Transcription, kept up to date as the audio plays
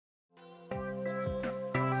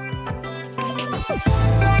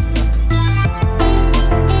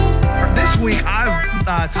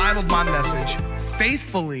titled my message,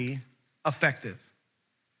 Faithfully Effective.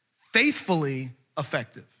 Faithfully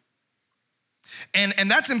effective. And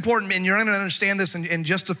that's important, and you're going to understand this in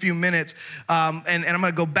just a few minutes. And I'm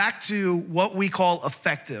going to go back to what we call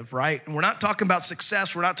effective, right? And we're not talking about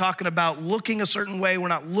success. We're not talking about looking a certain way. We're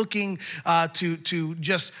not looking to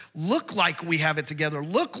just look like we have it together,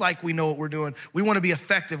 look like we know what we're doing. We want to be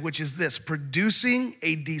effective, which is this: producing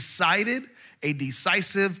a decided, a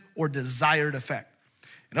decisive, or desired effect.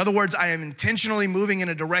 In other words, I am intentionally moving in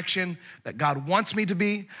a direction that God wants me to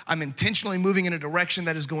be. I'm intentionally moving in a direction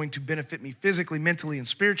that is going to benefit me physically, mentally, and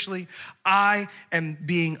spiritually. I am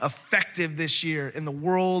being effective this year in the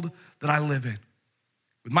world that I live in.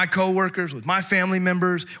 With my coworkers, with my family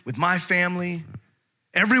members, with my family.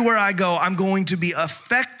 Everywhere I go, I'm going to be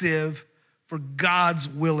effective for God's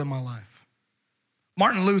will in my life.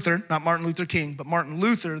 Martin Luther, not Martin Luther King, but Martin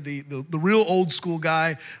Luther, the real old school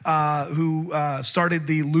guy who started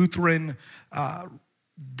the Lutheran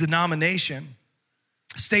denomination,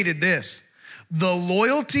 stated this: the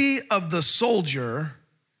loyalty of the soldier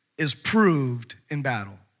is proved in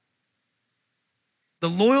battle. The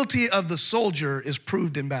loyalty of the soldier is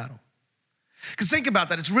proved in battle. Because think about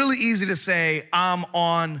that. It's really easy to say, I'm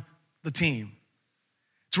on the team.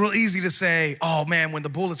 It's real easy to say, oh man, when the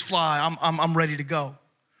bullets fly, I'm ready to go.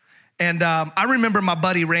 And I remember my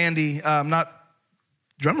buddy Randy, not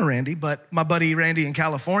drummer Randy, but my buddy Randy in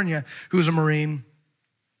California, who's a Marine.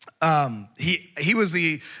 He was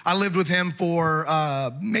I lived with him for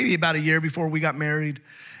maybe about a year before we got married.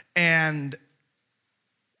 And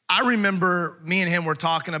I remember me and him were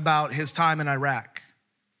talking about his time in Iraq.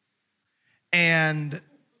 And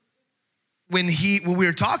when we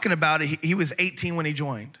were talking about it, he was 18 when he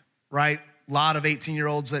joined, right? A lot of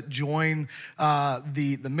 18-year-olds that join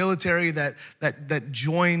the military, that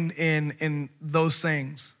join in those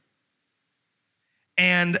things.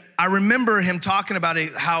 And I remember him talking about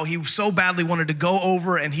it, how he so badly wanted to go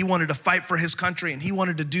over and he wanted to fight for his country and he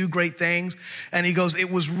wanted to do great things. And he goes,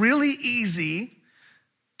 it was really easy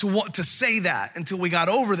to say that until we got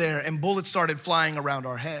over there and bullets started flying around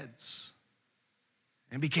our heads.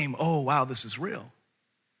 And became, oh, wow, this is real.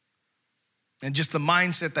 And just the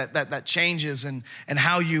mindset that changes and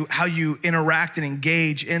how you interact and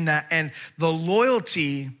engage in that. And the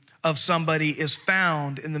loyalty of somebody is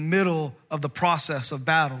found in the middle of the process of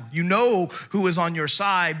battle. You know who is on your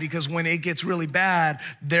side because when it gets really bad,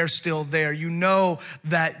 they're still there. You know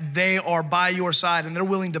that they are by your side and they're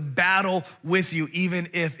willing to battle with you even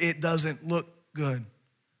if it doesn't look good.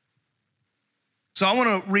 So I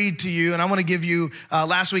want to read to you, and I want to give you,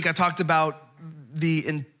 last week I talked about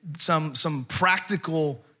some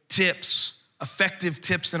practical tips, effective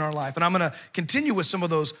tips in our life. And I'm going to continue with some of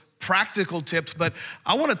those practical tips, but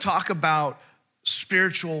I want to talk about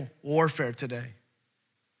spiritual warfare today.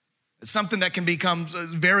 It's something that can become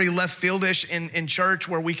very left fieldish in church,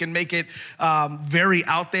 where we can make it very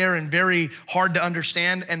out there and very hard to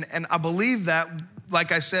understand. And I believe that,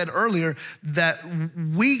 like I said earlier, that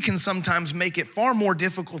we can sometimes make it far more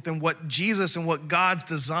difficult than what Jesus and what God's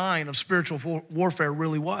design of spiritual warfare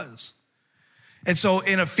really was. And so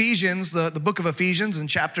in Ephesians, the book of Ephesians in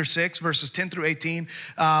chapter 6, verses 10 through 18,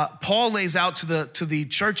 Paul lays out to the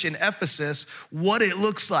church in Ephesus what it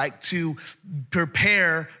looks like to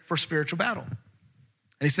prepare for spiritual battle.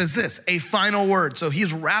 And he says this, a final word. So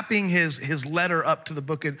he's wrapping his letter up to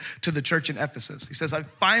the church in Ephesus. He says, a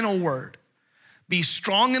final word. Be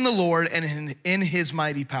strong in the Lord and in his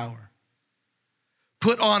mighty power.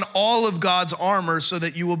 Put on all of God's armor so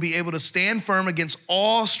that you will be able to stand firm against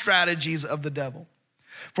all strategies of the devil.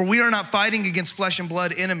 For we are not fighting against flesh and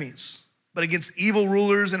blood enemies, but against evil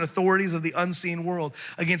rulers and authorities of the unseen world,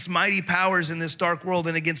 against mighty powers in this dark world,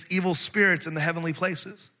 and against evil spirits in the heavenly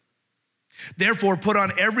places. Therefore, put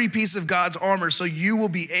on every piece of God's armor so you will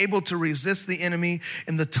be able to resist the enemy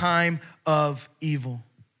in the time of evil.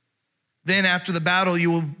 Then after the battle,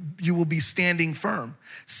 you will be standing firm.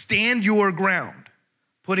 Stand your ground,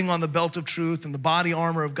 putting on the belt of truth and the body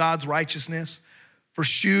armor of God's righteousness. For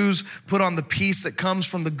shoes, put on the peace that comes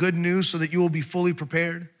from the good news so that you will be fully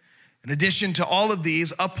prepared. In addition to all of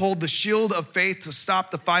these, uphold the shield of faith to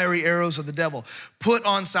stop the fiery arrows of the devil. Put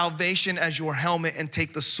on salvation as your helmet and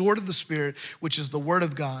take the sword of the Spirit, which is the word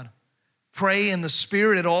of God. Pray in the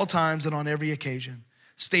Spirit at all times and on every occasion.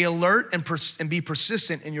 Stay alert and be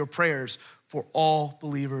persistent in your prayers for all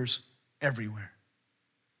believers everywhere.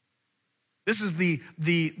 This is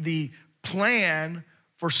the plan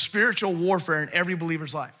for spiritual warfare in every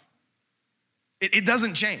believer's life. It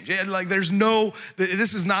doesn't change.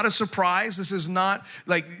 This is not a surprise. This is not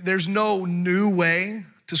there's no new way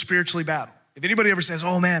to spiritually battle. If anybody ever says,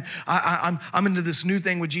 oh man, I'm into this new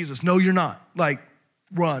thing with Jesus. No, you're not. Like,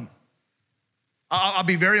 run. I'll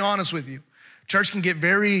be very honest with you. Church can get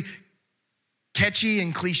very catchy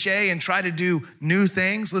and cliche and try to do new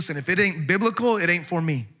things. Listen, if it ain't biblical, it ain't for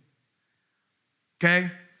me. Okay?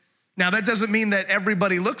 Now, that doesn't mean that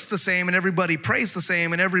everybody looks the same and everybody prays the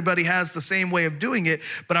same and everybody has the same way of doing it.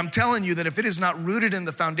 But I'm telling you that if it is not rooted in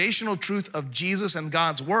the foundational truth of Jesus and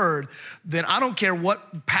God's word, then I don't care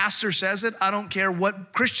what pastor says it. I don't care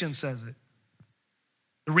what Christian says it.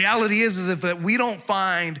 The reality is if we don't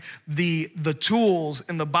find the tools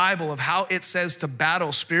in the Bible of how it says to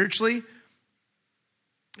battle spiritually,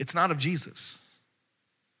 it's not of Jesus.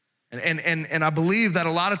 And I believe that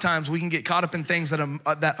a lot of times we can get caught up in things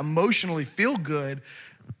that emotionally feel good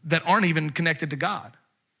that aren't even connected to God.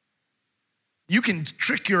 You can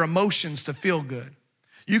trick your emotions to feel good.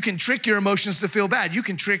 You can trick your emotions to feel bad. You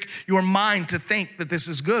can trick your mind to think that this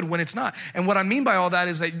is good when it's not. And what I mean by all that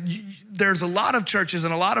is that there's a lot of churches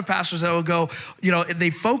and a lot of pastors that will go,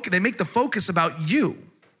 they make the focus about you.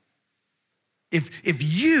 If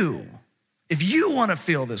you want to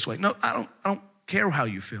feel this way, no, I don't care how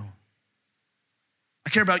you feel. I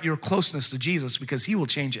care about your closeness to Jesus because he will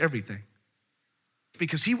change everything.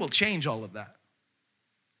 Because he will change all of that.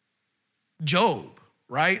 Job,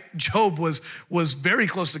 right? Job was very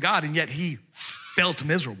close to God and yet he felt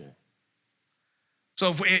miserable.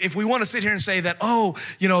 So if we want to sit here and say that,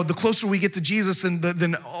 the closer we get to Jesus,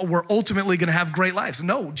 then we're ultimately going to have great lives.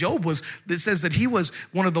 No, Job it says that he was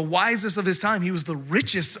one of the wisest of his time. He was the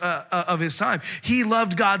richest of his time. He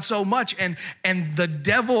loved God so much and the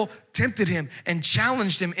devil tempted him and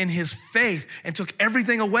challenged him in his faith and took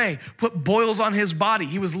everything away, put boils on his body.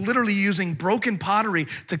 He was literally using broken pottery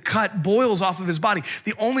to cut boils off of his body.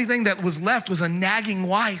 The only thing that was left was a nagging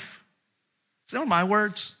wife. These aren't my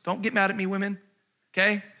words. Don't get mad at me, women.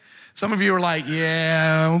 Okay? Some of you are like,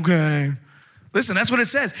 yeah, okay. Listen, that's what it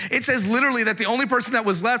says. It says literally that the only person that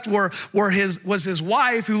was left was his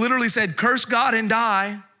wife, who literally said, curse God and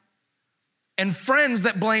die. And friends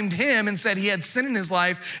that blamed him and said he had sin in his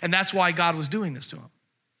life, and that's why God was doing this to him.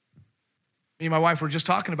 Me and my wife were just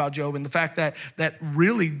talking about Job and the fact that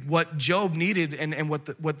really what Job needed and what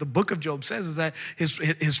the book of Job says is that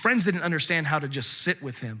his friends didn't understand how to just sit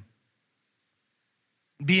with him,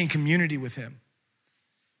 be in community with him.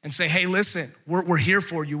 And say, hey, listen, we're here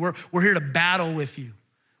for you. We're here to battle with you.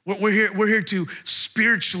 We're here to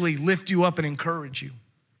spiritually lift you up and encourage you.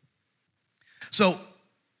 So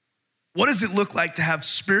what does it look like to have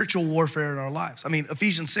spiritual warfare in our lives? I mean,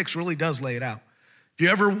 Ephesians 6 really does lay it out. If you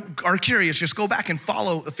ever are curious, just go back and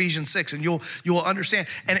follow Ephesians 6 and you will understand.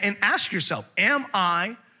 And ask yourself,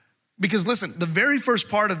 because listen, the very first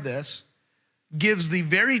part of this gives the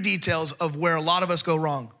very details of where a lot of us go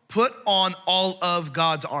wrong. Put on all of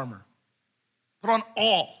God's armor. Put on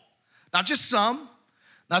all. Not just some,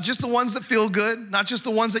 not just the ones that feel good, not just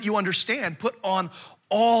the ones that you understand. Put on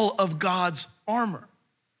all of God's armor.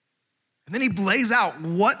 And then he lays out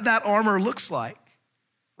what that armor looks like,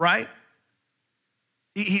 right?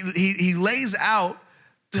 He lays out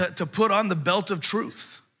to put on the belt of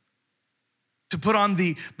truth, to put on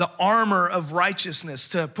the armor of righteousness,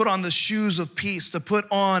 to put on the shoes of peace, to put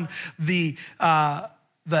on the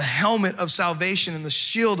helmet of salvation and the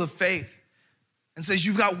shield of faith, and says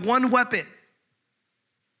you've got one weapon.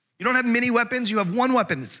 You don't have many weapons, you have one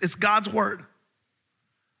weapon. It's God's word.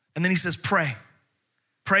 And then he says pray.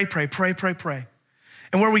 Pray.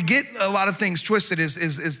 And where we get a lot of things twisted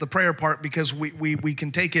is the prayer part, because we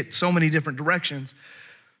can take it so many different directions.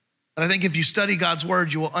 But I think if you study God's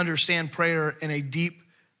word, you will understand prayer in a deep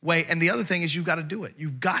way. And the other thing is you've got to do it.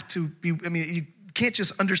 You've got to be, you can't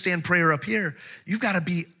just understand prayer up here. You've got to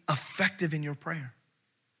be effective in your prayer.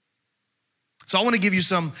 So I want to give you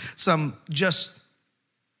some just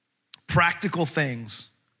practical things.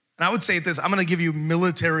 And I would say this, I'm going to give you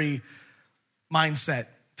military mindset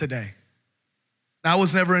today. Now, I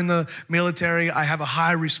was never in the military. I have a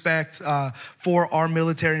high respect for our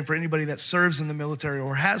military and for anybody that serves in the military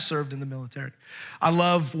or has served in the military. I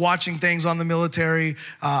love watching things on the military.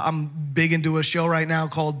 I'm big into a show right now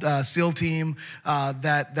called SEAL Team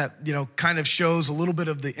that kind of shows a little bit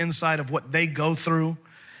of the inside of what they go through.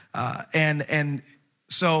 And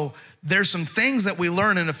so there's some things that we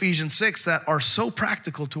learn in Ephesians 6 that are so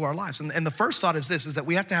practical to our lives. And the first thought is this, is that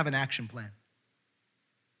we have to have an action plan.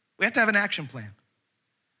 We have to have an action plan.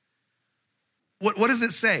 What does it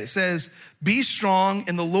say? It says, be strong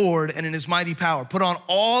in the Lord and in his mighty power. Put on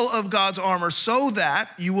all of God's armor so that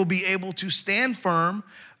you will be able to stand firm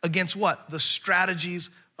against what? The strategies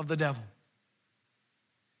of the devil.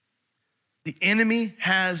 The enemy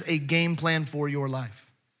has a game plan for your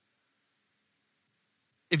life.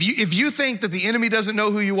 If you think that the enemy doesn't know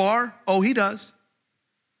who you are, oh, he does.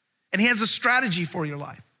 And he has a strategy for your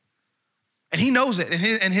life. And he knows it,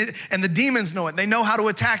 and the demons know it. They know how to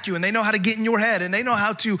attack you, and they know how to get in your head, and they know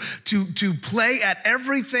how to play at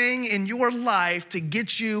everything in your life to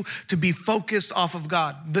get you to be focused off of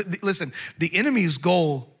God. Listen, the enemy's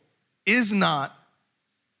goal is not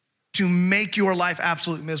to make your life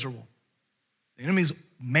absolutely miserable. The enemy's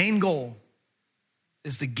main goal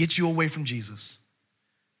is to get you away from Jesus.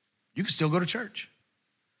 You can still go to church.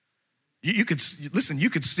 You could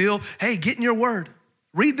still, hey, get in your word.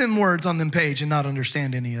 Read them words on them page and not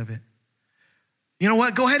understand any of it. You know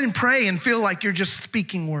what? Go ahead and pray and feel like you're just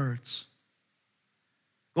speaking words.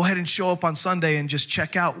 Go ahead and show up on Sunday and just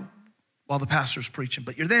check out while the pastor's preaching.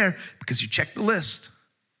 But you're there because you checked the list.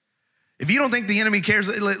 If you don't think the enemy cares,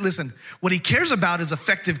 listen, what he cares about is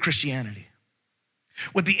effective Christianity.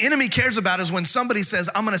 What the enemy cares about is when somebody says,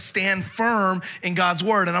 I'm going to stand firm in God's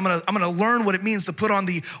word, and I'm going to learn what it means to put on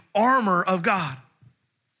the armor of God.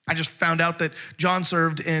 I just found out that John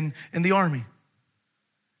served in the army.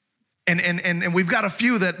 And we've got a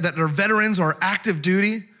few that are veterans or active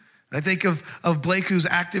duty. I think of Blake, who's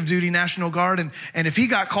active duty National Guard. And if he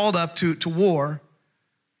got called up to war,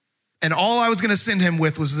 and all I was going to send him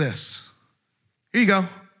with was this. Here you go.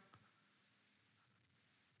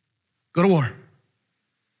 Go to war.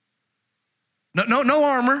 No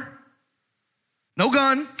armor. No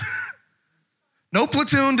gun. No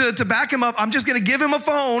platoon to back him up. I'm just going to give him a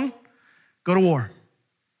phone. Go to war.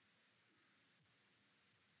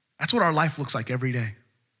 That's what our life looks like every day.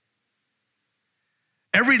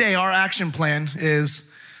 Every day our action plan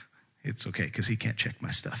is, it's okay because he can't check my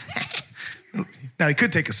stuff. Now he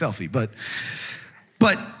could take a selfie,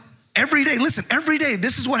 but every day, listen, every day,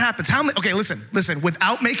 this is what happens. Okay, listen,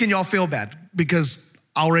 without making y'all feel bad, because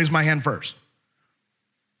I'll raise my hand first.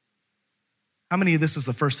 How many of this is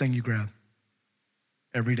the first thing you grab?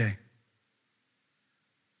 Every day.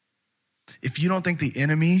 If you don't think the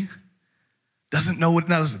enemy doesn't know what,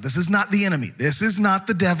 now listen, this is not the enemy. This is not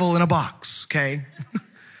the devil in a box, okay?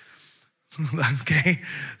 Okay,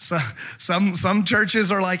 so some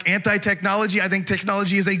churches are like anti-technology. I think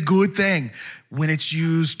technology is a good thing when it's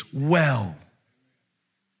used well,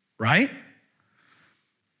 right?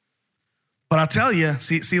 But I'll tell you,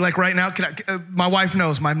 see, like right now, my wife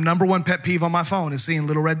knows my number one pet peeve on my phone is seeing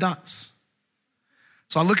little red dots.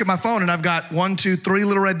 So I look at my phone and I've got 1, 2, 3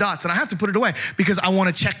 little red dots, and I have to put it away because I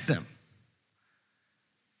want to check them.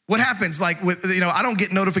 What happens, like I don't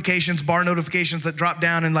get notifications, bar notifications that drop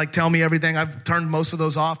down and like tell me everything. I've turned most of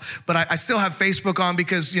those off, but I still have Facebook on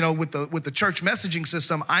because with the church messaging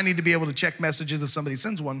system, I need to be able to check messages if somebody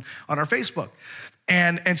sends one on our Facebook.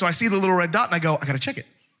 And so I see the little red dot and I go, I got to check it.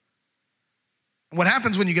 And what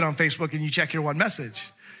happens when you get on Facebook and you check your one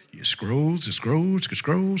message? You scroll.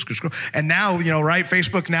 And now, right,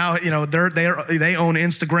 Facebook now, they own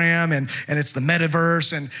Instagram and it's the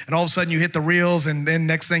metaverse and all of a sudden you hit the reels and then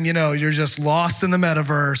next thing you know, you're just lost in the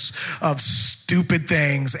metaverse of stupid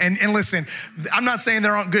things. And listen, I'm not saying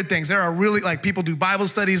there aren't good things. There are really, like, people do Bible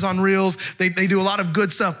studies on reels. They do a lot of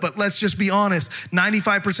good stuff, but let's just be honest.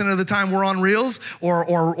 95% of the time we're on reels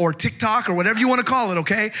or TikTok or whatever you want to call it,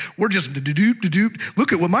 okay? We're just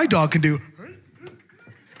look at what my dog can do.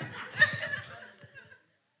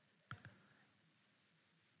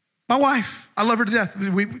 My wife, I love her to death.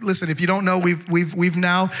 Listen, if you don't know, we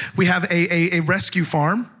have a rescue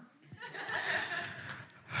farm.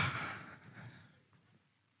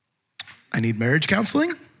 I need marriage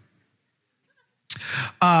counseling.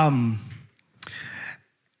 And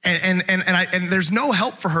there's no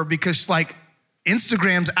help for her because like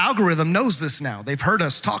Instagram's algorithm knows this now. They've heard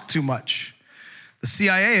us talk too much. The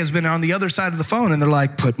CIA has been on the other side of the phone and they're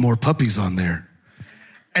like, put more puppies on there.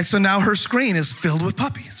 And so now her screen is filled with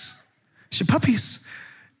puppies. She said, puppies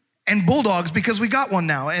and bulldogs, because we got one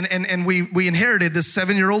now. And we inherited this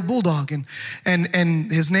 7-year-old bulldog and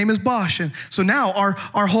his name is Bosch. And so now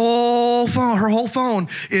her whole phone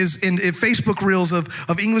is in Facebook reels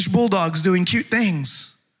of English bulldogs doing cute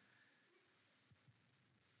things.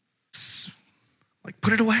 Like,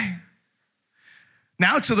 put it away.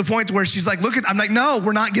 Now it's to the point where she's like, I'm like, no,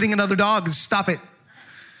 we're not getting another dog. Stop it.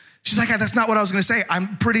 She's like, that's not what I was going to say.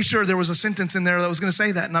 I'm pretty sure there was a sentence in there that was going to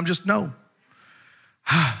say that. And I'm just, no.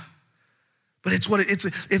 But it's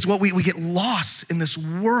what we get lost in this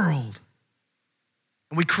world.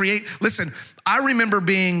 And we create, listen, I remember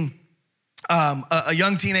being a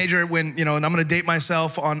young teenager when, and I'm going to date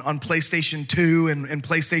myself on PlayStation 2 and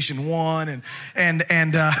PlayStation 1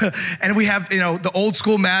 and we have, the old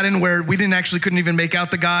school Madden where we couldn't even make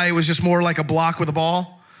out the guy. It was just more like a block with a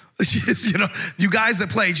ball. You know, you guys that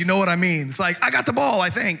played, you know what I mean. It's like, I got the ball, I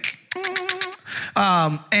think.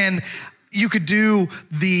 And you could do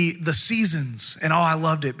the seasons, and I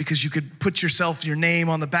loved it because you could put your name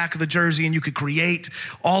on the back of the jersey and you could create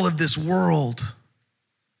all of this world.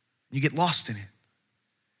 You get lost in it.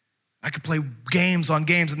 I could play games on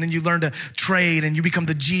games, and then you learn to trade, and you become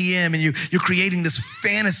the GM, and you're creating this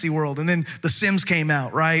fantasy world. And then The Sims came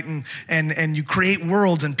out, right? And you create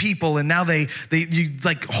worlds and people, and now you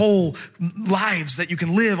like whole lives that you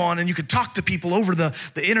can live on, and you can talk to people over the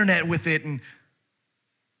internet with it. And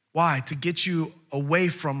why? To get you away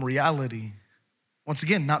from reality. Once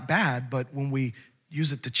again, not bad, but when we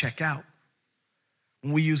use it to check out,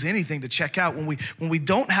 when we use anything to check out, when we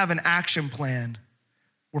don't have an action plan,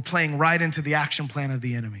 we're playing right into the action plan of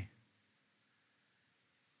the enemy.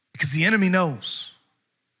 Because the enemy knows.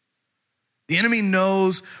 The enemy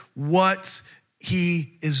knows what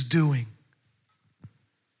he is doing.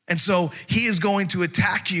 And so he is going to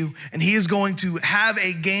attack you, and he is going to have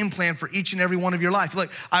a game plan for each and every one of your life. Look,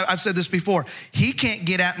 I've said this before. He can't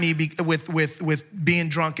get at me with being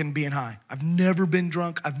drunk and being high. I've never been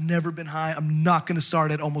drunk. I've never been high. I'm not going to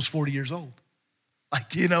start at almost 40 years old.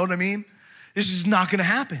 Like, you know what I mean? This is not gonna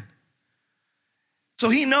happen. So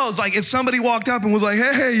he knows, like, if somebody walked up and was like,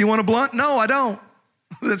 hey, you want a blunt? No, I don't.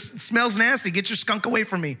 It smells nasty. Get your skunk away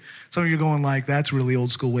from me. Some of you are going like, that's really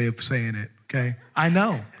old school way of saying it, okay? I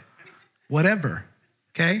know. Whatever,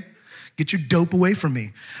 okay? Get your dope away from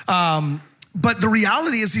me. But the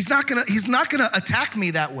reality is he's not gonna attack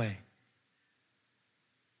me that way.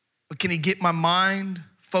 But can he get my mind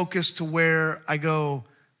focused to where I go,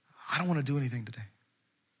 I don't wanna do anything today.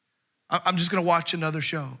 I'm just gonna watch another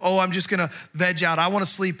show. Oh, I'm just gonna veg out. I wanna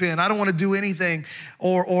sleep in. I don't wanna do anything.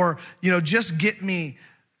 Or just get me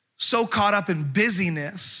so caught up in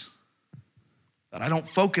busyness that I don't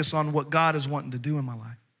focus on what God is wanting to do in my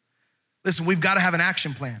life. Listen, we've gotta have an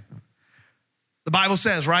action plan. The Bible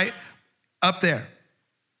says, right, up there,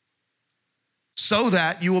 so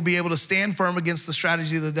that you will be able to stand firm against the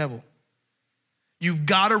strategy of the devil. You've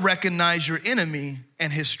got to recognize your enemy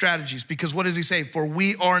and his strategies, because what does he say? For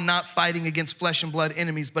we are not fighting against flesh and blood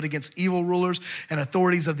enemies, but against evil rulers and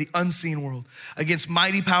authorities of the unseen world, against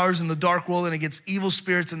mighty powers in the dark world, and against evil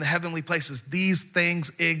spirits in the heavenly places. These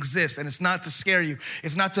things exist, and it's not to scare you.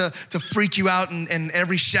 It's not to freak you out and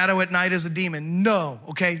every shadow at night is a demon. No,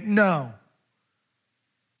 okay, no.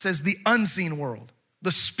 It says the unseen world,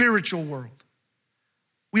 the spiritual world.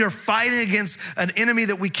 We are fighting against an enemy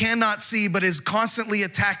that we cannot see, but is constantly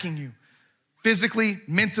attacking you, physically,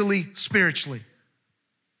 mentally, spiritually.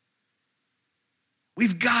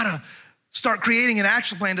 We've got to start creating an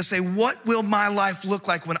action plan to say, what will my life look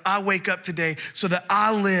like when I wake up today so that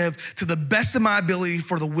I live to the best of my ability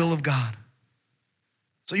for the will of God?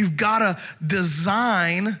 So you've got to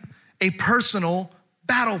design a personal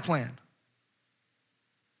battle plan.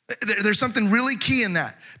 There's something really key in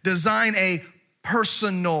that. Design a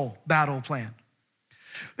personal battle plan.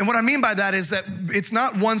 And what I mean by that is that it's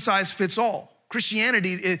not one size fits all.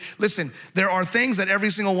 Christianity, listen, there are things that every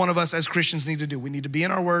single one of us as Christians need to do. We need to be in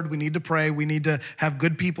our word. We need to pray. We need to have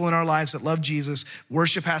good people in our lives that love Jesus.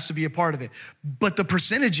 Worship has to be a part of it. But the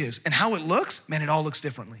percentages and how it looks, man, it all looks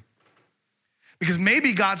differently. Because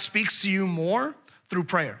maybe God speaks to you more through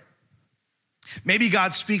prayer. Maybe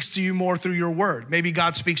God speaks to you more through your word. Maybe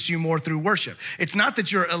God speaks to you more through worship. It's not that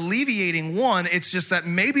you're alleviating one, it's just that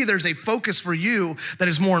maybe there's a focus for you that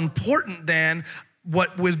is more important than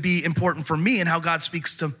what would be important for me and how God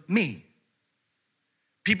speaks to me.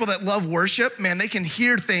 People that love worship, man, they can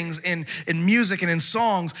hear things in music and in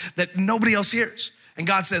songs that nobody else hears. And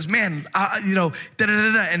God says, man,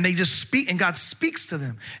 and they just speak, and God speaks to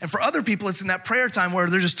them. And for other people, it's in that prayer time where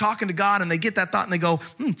they're just talking to God and they get that thought and they go,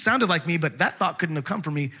 sounded like me, but that thought couldn't have come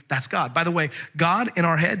from me. That's God. By the way, God in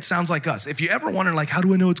our head sounds like us. If you ever wonder, like, how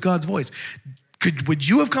do I know it's God's voice? Would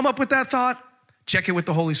you have come up with that thought? Check it with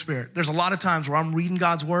the Holy Spirit. There's a lot of times where I'm reading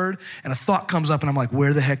God's word and a thought comes up and I'm like,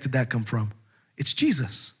 where the heck did that come from? It's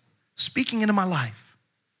Jesus speaking into my life.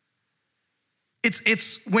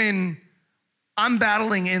 It's when I'm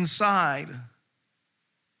battling inside.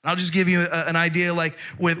 I'll just give you an idea, like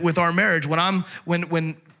with our marriage. When I'm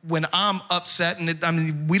upset,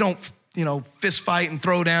 and we don't, fist fight and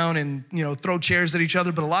throw down and throw chairs at each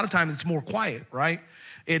other, but a lot of times it's more quiet, right?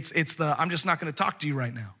 It's I'm just not going to talk to you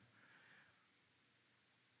right now.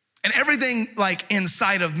 And everything like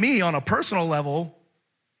inside of me on a personal level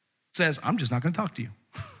says, I'm just not going to talk to you.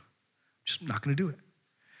 I'm just not going to do it.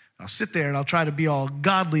 I'll sit there and I'll try to be all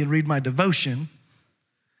godly and read my devotion.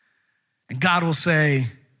 And God will say,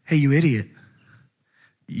 hey, you idiot,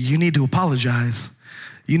 you need to apologize.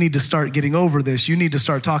 you need to start getting over this. You need to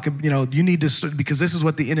start talking, you need to start, because this is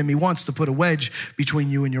what the enemy wants, to put a wedge between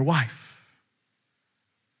you and your wife.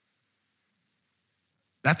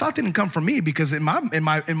 That thought didn't come from me, because in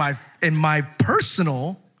my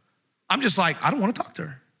personal, I'm just like, I don't want to talk to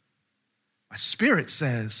her. My spirit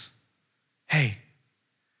says, hey,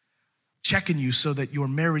 checking you so that your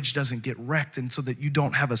marriage doesn't get wrecked and so that you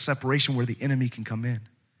don't have a separation where the enemy can come in.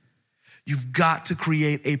 You've got to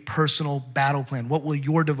create a personal battle plan. What will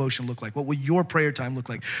your devotion look like? What will your prayer time look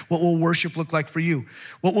like? What will worship look like for you?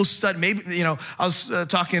 What will study? Maybe, I was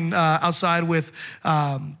talking outside with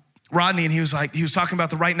Rodney, and he was talking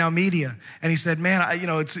about the Right Now media. And he said, man,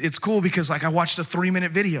 it's cool because I watched a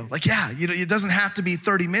 3-minute video. It doesn't have to be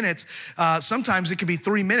 30 minutes. Sometimes it could be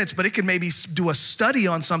 3 minutes, but it could maybe do a study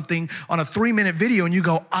on something on a 3-minute video. And you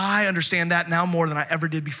go, I understand that now more than I ever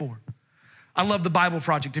did before. I love the Bible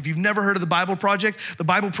Project. If you've never heard of the Bible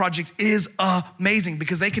Project is amazing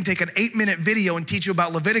because they can take an 8-minute video and teach you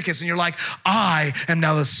about Leviticus. And you're like, I am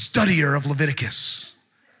now the studier of Leviticus.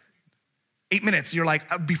 8 minutes. You're like,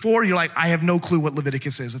 before you're like, I have no clue what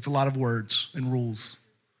Leviticus is. It's a lot of words and rules.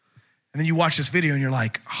 And then you watch this video and you're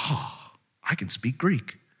like, oh, I can speak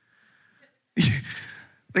Greek.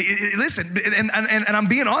 Listen, and I'm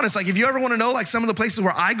being honest, if you ever want to know some of the places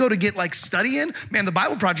where I go to get studying, man, the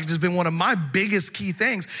Bible Project has been one of my biggest key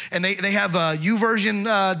things. And they have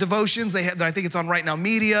YouVersion devotions. I think it's on Right Now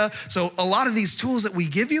Media. So a lot of these tools that we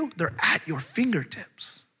give you, they're at your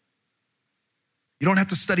fingertips. You don't have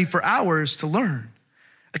to study for hours to learn.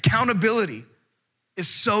 Accountability is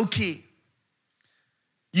so key.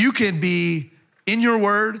 You could be in your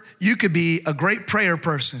word. You could be a great prayer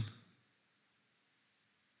person.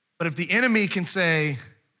 But if the enemy can say,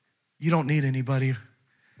 you don't need anybody,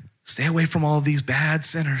 stay away from all these bad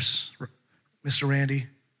sinners, Mr. Randy.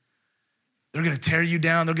 They're going to tear you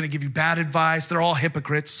down. They're going to give you bad advice. They're all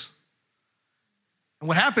hypocrites. And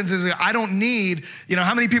what happens is I don't need,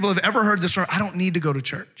 how many people have ever heard this? I don't need to go to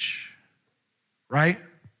church, right?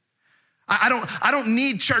 I don't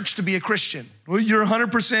need church to be a Christian. Well, you're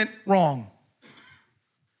 100% wrong.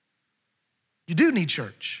 You do need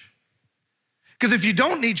church. Because if you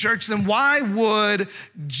don't need church, then why would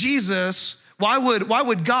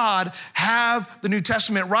God have the New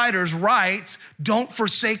Testament writers write, don't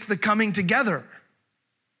forsake the coming together?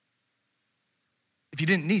 If you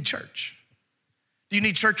didn't need church. Do you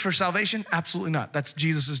need church for salvation? Absolutely not. That's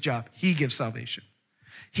Jesus' job. He gives salvation.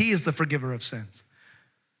 He is the forgiver of sins.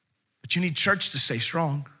 But you need church to stay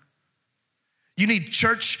strong. You need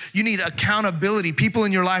church, you need accountability. People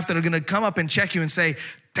in your life that are gonna come up and check you and say,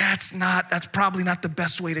 that's probably not the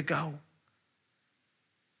best way to go.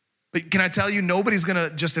 But can I tell you, nobody's gonna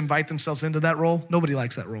just invite themselves into that role. Nobody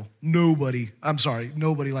likes that role. Nobody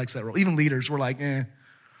likes that role. Even leaders were like, eh.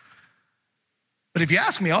 But if you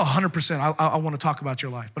ask me, 100%, I wanna talk about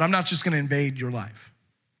your life. But I'm not just gonna invade your life.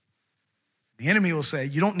 The enemy will say,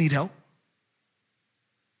 you don't need help.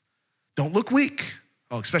 Don't look weak.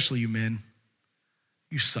 Oh, especially you men.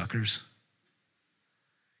 You suckers.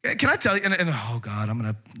 Can I tell you, and oh God, I'm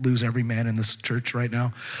gonna lose every man in this church right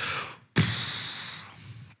now.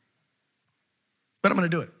 But I'm gonna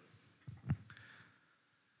do it.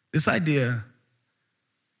 This idea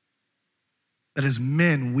that as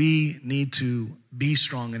men, we need to be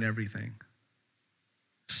strong in everything.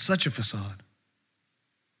 Such a facade.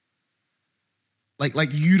 Like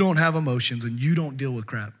you don't have emotions and you don't deal with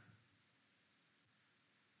crap.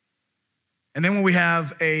 And then when we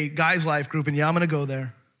have a guys' life group, and I'm gonna go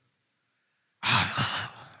there,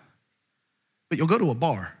 but you'll go to a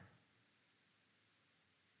bar.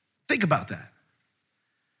 Think about that.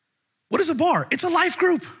 What is a bar? It's a life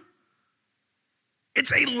group.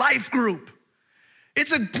 It's a life group.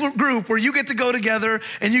 It's a group where you get to go together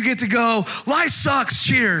and you get to go, life sucks,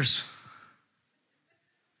 cheers.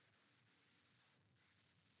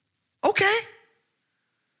 Okay.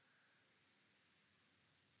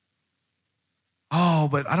 Oh,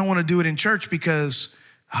 but I don't want to do it in church because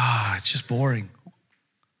it's just boring.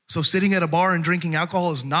 So sitting at a bar and drinking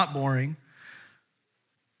alcohol is not boring,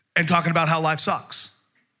 and talking about how life sucks.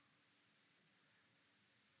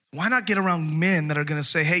 Why not get around men that are going to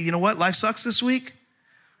say, hey, you know what? Life sucks this week,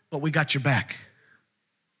 but we got your back.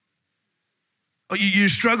 Oh, you're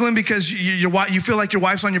struggling because you feel like your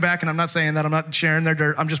wife's on your back, and I'm not saying that. I'm not sharing their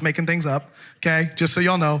dirt. I'm just making things up, okay? Just so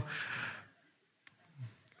y'all know.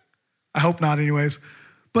 I hope not anyways.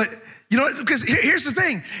 But you know, because here's the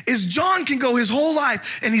thing, is John can go his whole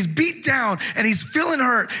life and he's beat down and he's feeling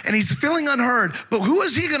hurt and he's feeling unheard. But who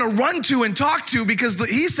is he gonna run to and talk to? Because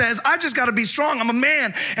he says, I've just gotta be strong, I'm a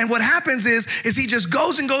man. And what happens is he just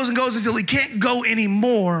goes and goes and goes until he can't go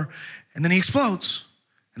anymore. And then he explodes.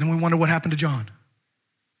 And then we wonder what happened to John.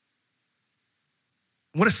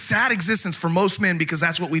 What a sad existence for most men, because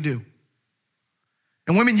that's what we do.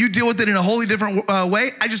 And women, you deal with it in a wholly different way.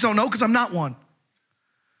 I just don't know because I'm not one.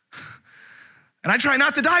 And I try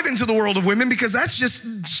not to dive into the world of women because that's just,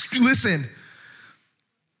 listen,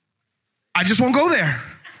 I just won't go there.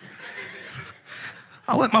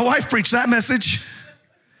 I'll let my wife preach that message.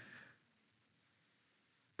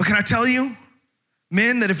 But can I tell you,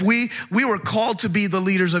 men, that if we were called to be the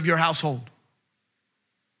leaders of your household.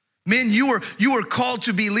 Men, you were called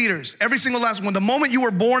to be leaders. Every single last one. The moment you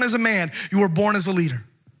were born as a man, you were born as a leader.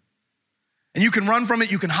 And you can run from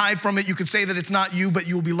it, you can hide from it, you can say that it's not you, but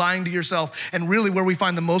you will be lying to yourself. And really where we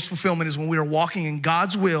find the most fulfillment is when we are walking in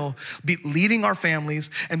God's will, leading our families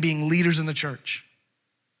and being leaders in the church.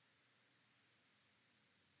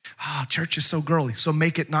 Church is so girly, so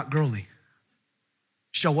make it not girly.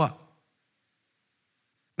 Show up.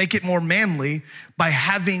 Make it more manly by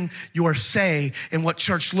having your say in what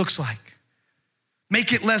church looks like.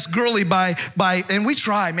 Make it less girly by, and we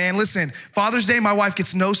try, man. Listen, Father's Day, my wife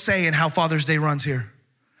gets no say in how Father's Day runs here.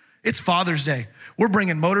 It's Father's Day. We're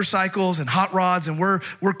bringing motorcycles and hot rods, and we're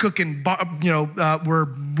cooking, we're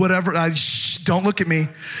whatever. Don't look at me.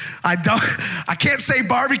 I can't say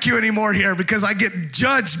barbecue anymore here because I get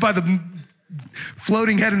judged by the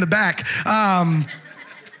floating head in the back.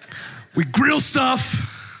 We grill stuff.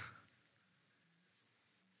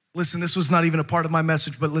 Listen, this was not even a part of my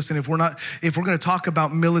message, but listen, if we're going to talk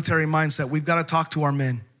about military mindset, we've got to talk to our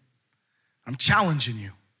men. I'm challenging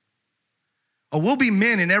you. We'll be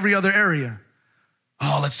men in every other area.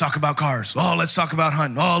 Let's talk about cars. Let's talk about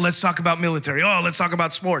hunting. Let's talk about military. Let's talk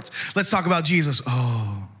about sports. Let's talk about Jesus.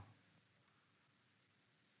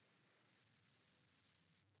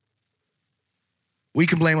 We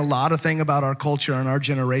can blame a lot of things about our culture and our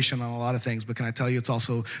generation on a lot of things, but can I tell you, it's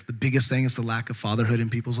also the biggest thing is the lack of fatherhood in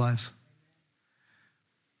people's lives.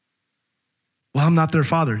 Well, I'm not their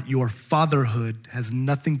father. Your fatherhood has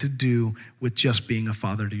nothing to do with just being a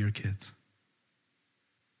father to your kids.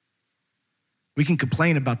 We can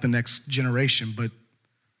complain about the next generation,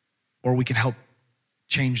 or we can help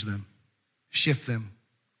change them, shift them,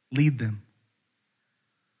 lead them.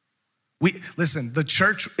 Listen, the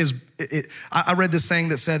church I read this saying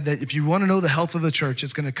that said that if you want to know the health of the church,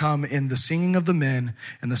 it's going to come in the singing of the men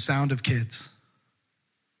and the sound of kids.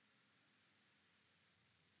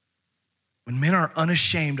 When men are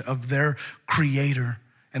unashamed of their creator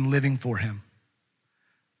and living for him,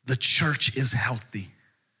 the church is healthy.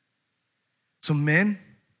 So men,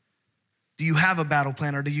 do you have a battle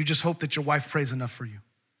plan, or do you just hope that your wife prays enough for you?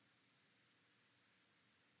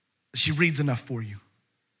 That she reads enough for you?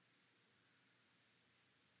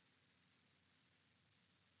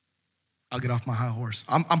 I'll get off my high horse.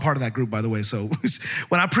 I'm part of that group, by the way. So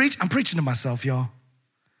when I preach, I'm preaching to myself, y'all.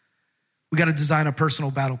 We got to design a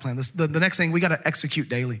personal battle plan. The next thing, we got to execute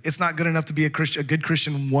daily. It's not good enough to be a good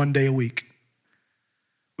Christian one day a week.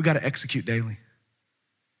 We got to execute daily.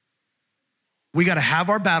 We got to have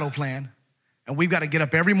our battle plan, and we've got to get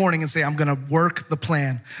up every morning and say, I'm going to work the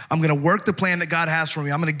plan. I'm going to work the plan that God has for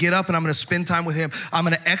me. I'm going to get up and I'm going to spend time with him. I'm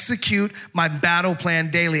going to execute my battle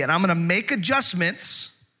plan daily, and I'm going to make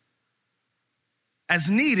adjustments as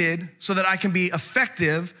needed so that I can be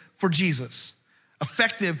effective for Jesus,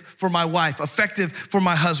 effective for my wife, effective for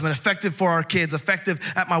my husband, effective for our kids, effective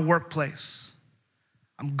at my workplace.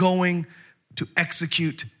 I'm going to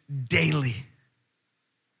execute daily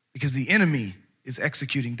because the enemy is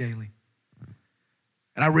executing daily.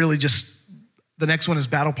 And I really the next one is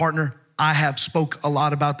battle partner. I have spoke a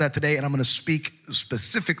lot about that today, and I'm gonna speak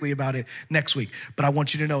specifically about it next week. But I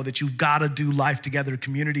want you to know that you've gotta do life together.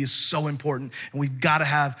 Community is so important, and we've gotta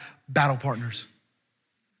have battle partners.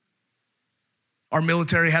 Our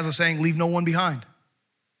military has a saying, leave no one behind.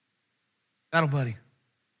 Battle buddy.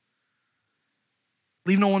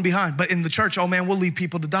 Leave no one behind. But in the church, we'll leave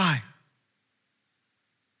people to die.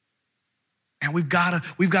 And we've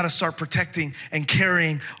gotta start protecting and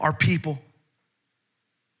carrying our people.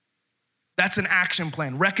 That's an action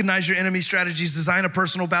plan. Recognize your enemy strategies, design a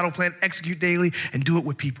personal battle plan, execute daily, and do it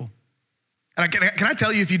with people. And can I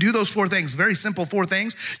tell you, if you do those 4 things, very simple 4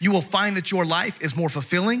 things, you will find that your life is more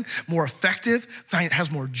fulfilling, more effective, has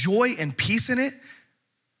more joy and peace in it,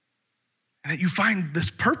 and that you find this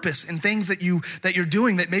purpose in things that you're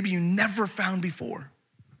doing that maybe you never found before.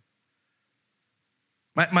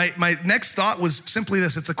 My next thought was simply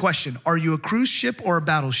this. It's a question. Are you a cruise ship or a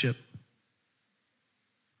battleship?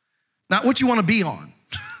 Not what you want to be on,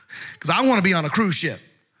 because I want to be on a cruise ship,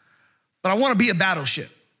 but I want to be a battleship.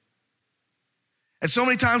 And so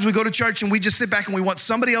many times we go to church and we just sit back and we want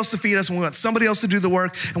somebody else to feed us and we want somebody else to do the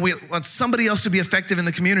work and we want somebody else to be effective in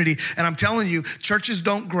the community. And I'm telling you, churches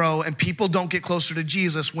don't grow and people don't get closer to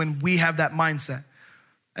Jesus when we have that mindset.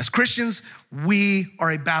 As Christians, we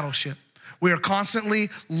are a battleship. We are constantly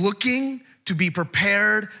looking to be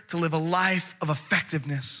prepared to live a life of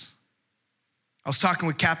effectiveness. I was talking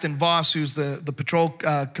with Captain Voss, who's the patrol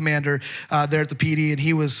commander there at the PD, and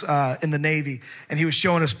he was in the Navy, and he was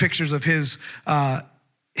showing us pictures of his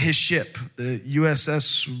ship, the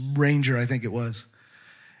USS Ranger, I think it was.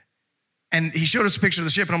 And he showed us a picture of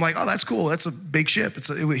the ship, and I'm like, oh, that's cool. That's a big ship.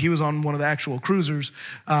 He was on one of the actual cruisers,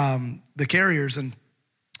 the carriers, and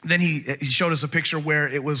then he showed us a picture where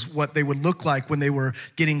it was what they would look like when they were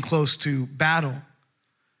getting close to battle.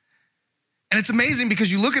 And it's amazing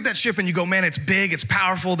because you look at that ship and you go, man, it's big, it's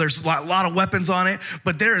powerful, there's a lot of weapons on it,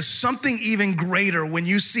 but there is something even greater when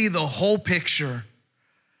you see the whole picture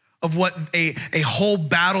of what a whole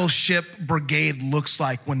battleship brigade looks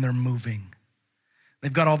like when they're moving.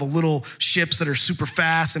 They've got all the little ships that are super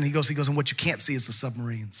fast, and he goes, and what you can't see is the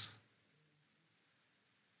submarines.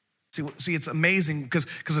 See, it's amazing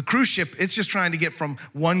because a cruise ship, it's just trying to get from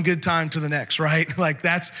one good time to the next, right? Like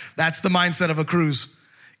that's the mindset of a cruise.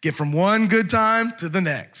 Get from one good time to the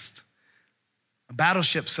next. A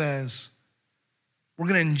battleship says, we're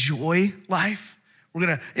gonna enjoy life. We're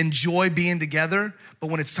gonna enjoy being together, but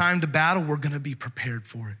when it's time to battle, we're gonna be prepared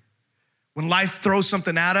for it. When life throws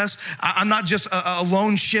something at us, I'm not just a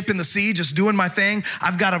lone ship in the sea, just doing my thing.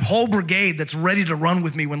 I've got a whole brigade that's ready to run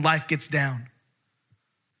with me when life gets down.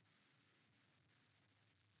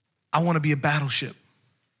 I wanna be a battleship.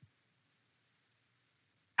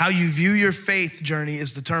 How you view your faith journey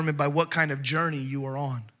is determined by what kind of journey you are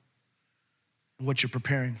on and what you're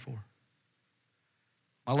preparing for.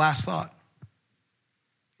 My last thought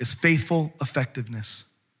is faithful effectiveness.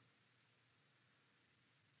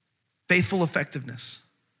 Faithful effectiveness.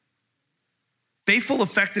 Faithful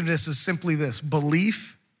effectiveness is simply this: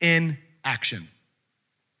 belief in action.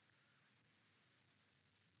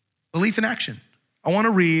 Belief in action. I want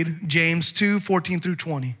to read James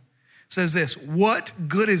 2:14-20. It says this: what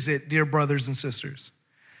good is it, dear brothers and sisters,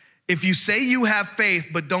 if you say you have faith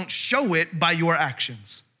but don't show it by your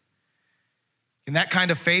actions? Can that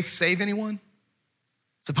kind of faith save anyone?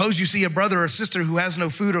 Suppose you see a brother or sister who has no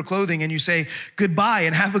food or clothing and you say, goodbye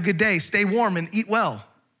and have a good day, stay warm and eat well.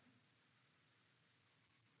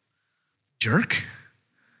 Jerk.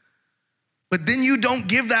 But then you don't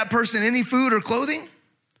give that person any food or clothing?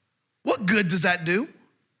 What good does that do?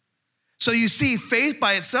 So you see, faith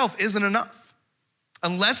by itself isn't enough.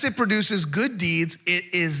 Unless it produces good deeds,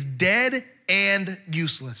 it is dead and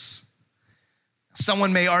useless.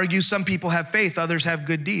 Someone may argue some people have faith, others have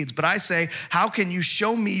good deeds. But I say, how can you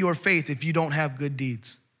show me your faith if you don't have good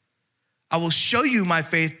deeds? I will show you my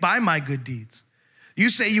faith by my good deeds. You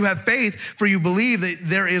say you have faith, for you believe that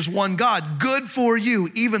there is one God. Good for you.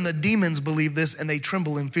 Even the demons believe this and they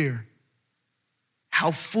tremble in fear.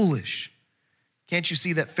 How foolish. Can't you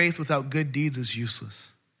see that faith without good deeds is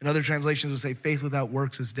useless? In other translations would say faith without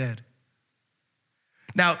works is dead.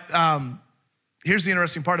 Now, here's the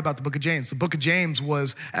interesting part about the book of James. The book of James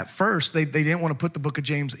was, at first, they didn't want to put the book of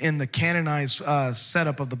James in the canonized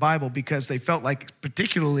setup of the Bible because they felt like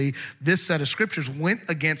particularly this set of scriptures went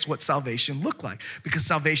against what salvation looked like, because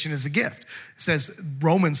salvation is a gift. It says,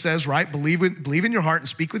 Romans says, right, believe in your heart and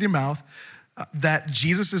speak with your mouth that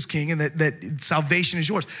Jesus is king and that salvation is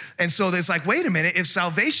yours. And so it's like, wait a minute, if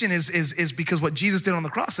salvation is because what Jesus did on the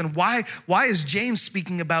cross, then why is James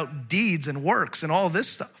speaking about deeds and works and all this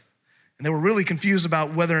stuff? And they were really confused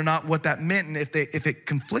about whether or not what that meant and if it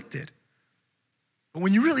conflicted. But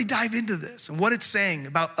when you really dive into this and what it's saying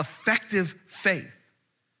about effective faith,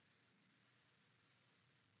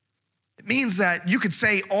 it means that you could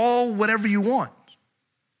say whatever you want.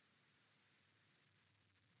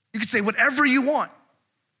 You can say whatever you want.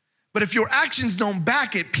 But if your actions don't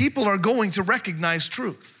back it, people are going to recognize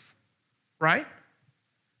truth, right? If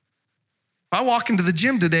I walk into the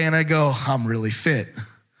gym today and I go, I'm really fit,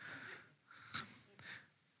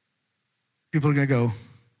 people are gonna go,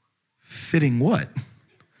 fitting what?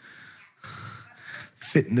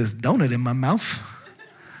 Fitting this donut in my mouth,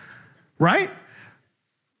 right?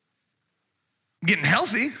 I'm getting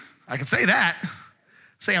healthy, I can say that.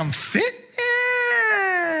 Say I'm fit?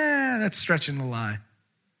 That's stretching the lie.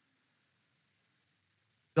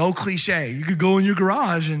 The old cliche, you could go in your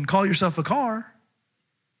garage and call yourself a car.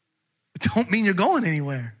 It don't mean you're going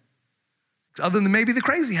anywhere. Other than maybe the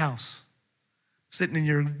crazy house. Sitting in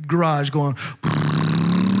your garage going,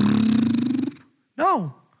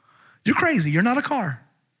 no, you're crazy. You're not a car.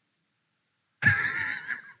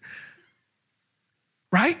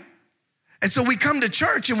 And so we come to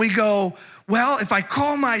church and we go, well, if I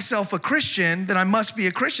call myself a Christian, then I must be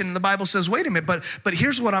a Christian. And the Bible says, wait a minute, but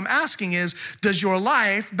here's what I'm asking is, does your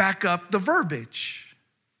life back up the verbiage?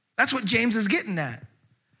 That's what James is getting at.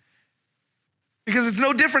 Because it's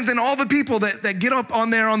no different than all the people that get up on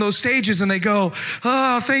there on those stages and they go,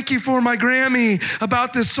 oh, thank you for my Grammy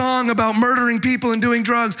about this song about murdering people and doing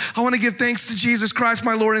drugs. I want to give thanks to Jesus Christ,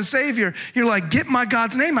 my Lord and Savior. You're like, get my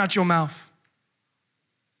God's name out your mouth.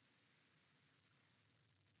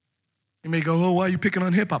 You may go, oh, why are you picking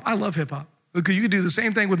on hip hop? I love hip hop. Because you can do the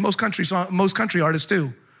same thing with most country artists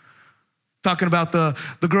too. Talking about the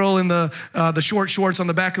girl in the short shorts on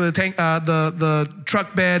the back of the tank, the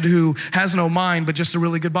truck bed who has no mind but just a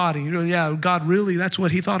really good body. You know, yeah, God really, that's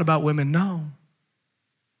what he thought about women. No.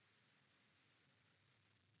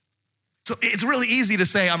 So it's really easy to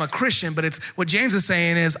say I'm a Christian, but it's what James is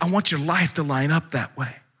saying is I want your life to line up that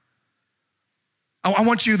way. I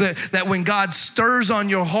want you that when God stirs on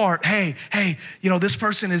your heart, hey, you know, this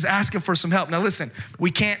person is asking for some help. Now listen, we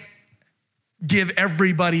can't give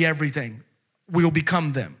everybody everything. We'll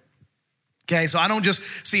become them. Okay, so I don't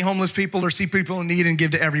just see homeless people or see people in need and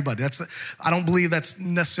give to everybody. I don't believe that's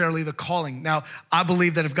necessarily the calling. Now, I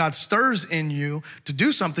believe that if God stirs in you to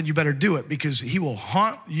do something, you better do it because he will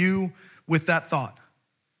haunt you with that thought.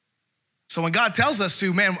 So when God tells us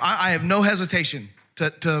to, man, I have no hesitation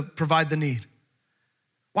to provide the need.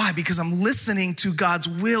 Why? Because I'm listening to God's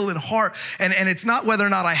will and heart. And it's not whether or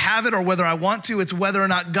not I have it or whether I want to. It's whether or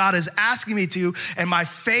not God is asking me to. And my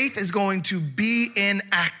faith is going to be in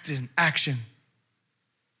action.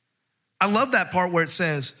 I love that part where it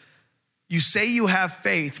says, you say you have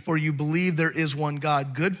faith for you believe there is one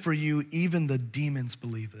God. Good for you. Even the demons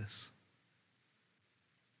believe this.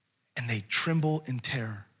 And they tremble in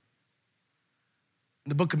terror. In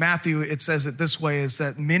the book of Matthew, it says it this way, is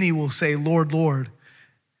that many will say, Lord, Lord.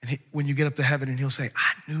 And when you get up to heaven and he'll say,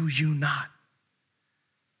 I knew you not.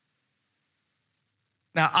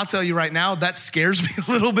 Now, I'll tell you right now, that scares me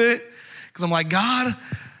a little bit because I'm like, God,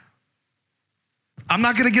 I'm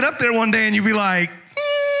not going to get up there one day and you be like,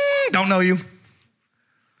 don't know you.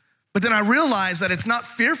 But then I realize that it's not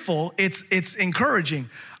fearful, it's encouraging.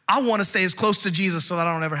 I want to stay as close to Jesus so that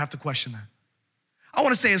I don't ever have to question that. I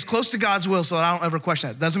want to stay as close to God's will so that I don't ever question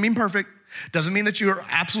that. Doesn't mean perfect. Doesn't mean that you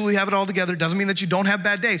absolutely have it all together. Doesn't mean that you don't have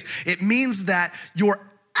bad days. It means that your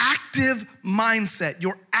active mindset,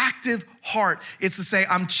 your active heart, it's to say,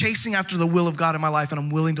 I'm chasing after the will of God in my life and I'm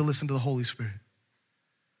willing to listen to the Holy Spirit.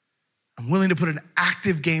 I'm willing to put an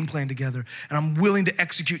active game plan together and I'm willing to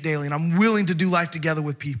execute daily and I'm willing to do life together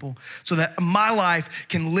with people so that my life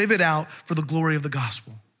can live it out for the glory of the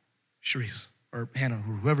gospel. Sharice or Hannah,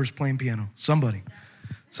 whoever's playing piano, somebody.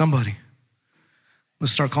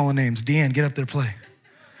 Let's start calling names. Deanne, get up there, play.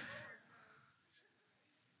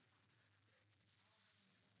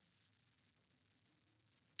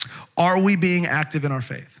 Are we being active in our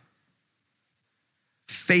faith?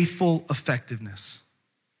 Faithful effectiveness.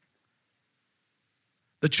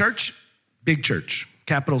 The church, big church,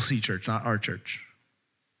 capital C church, not our church,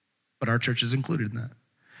 but our church is included in that,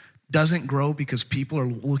 doesn't grow because people are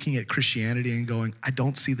looking at Christianity and going, I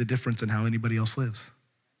don't see the difference in how anybody else lives.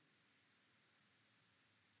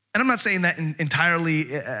 And I'm not saying that entirely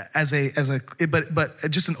but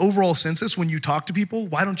just an overall census. When you talk to people,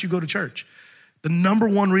 why don't you go to church? The number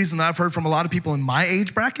one reason that I've heard from a lot of people in my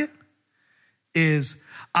age bracket is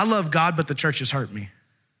I love God, but the church has hurt me.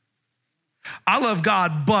 I love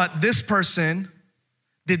God, but this person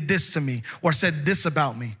did this to me or said this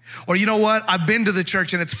about me. Or you know what? I've been to the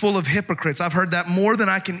church and it's full of hypocrites. I've heard that more than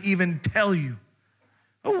I can even tell you.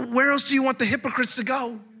 Oh, where else do you want the hypocrites to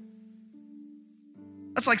go?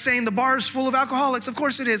 That's like saying the bar is full of alcoholics. Of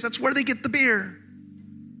course it is. That's where they get the beer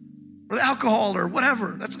or the alcohol or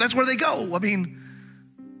whatever. That's where they go. I mean,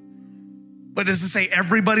 but does it say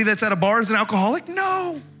everybody that's at a bar is an alcoholic?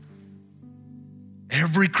 No.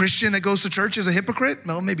 Every Christian that goes to church is a hypocrite?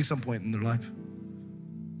 Well, maybe some point in their life.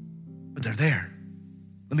 But they're there.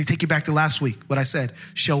 Let me take you back to last week. What I said,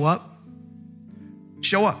 show up.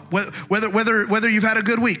 Show up. Whether you've had a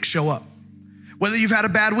good week, show up. Whether you've had a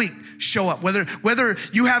bad week, show up. Whether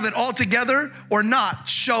you have it all together or not,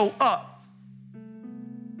 show up.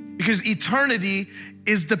 Because eternity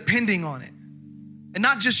is depending on it. And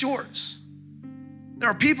not just yours. There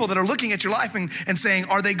are people that are looking at your life and saying,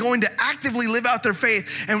 are they going to actively live out their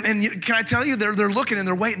faith? And can I tell you, they're looking and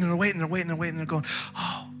they're waiting and they're waiting and they're waiting and they're waiting and they're going,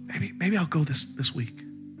 oh, maybe I'll go this week.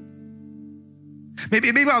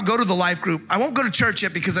 Maybe I'll go to the life group. I won't go to church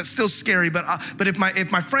yet because that's still scary, but if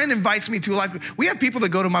my friend invites me to a life group, we have people that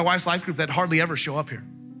go to my wife's life group that hardly ever show up here.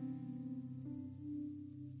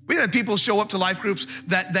 We had people show up to life groups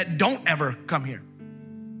that don't ever come here.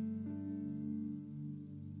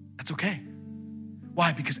 That's okay.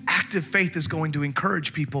 Why? Because active faith is going to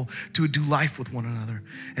encourage people to do life with one another.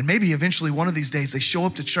 And maybe eventually one of these days they show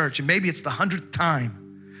up to church, and maybe it's the 100th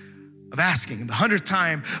time of asking, the 100th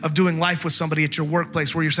time of doing life with somebody at your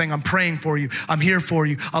workplace where you're saying, I'm praying for you, I'm here for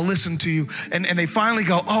you, I'll listen to you. And they finally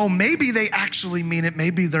go, oh, maybe they actually mean it.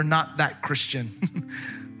 Maybe they're not that Christian.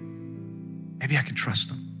 Maybe I can trust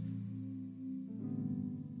them.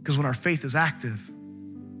 Because when our faith is active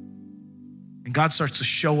and God starts to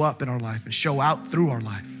show up in our life and show out through our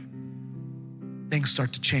life, things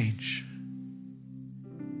start to change.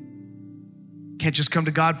 Can't just come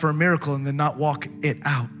to God for a miracle and then not walk it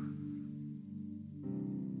out.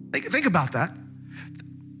 Think about that.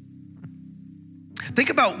 Think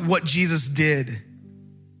about what Jesus did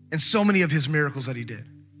and so many of his miracles that he did.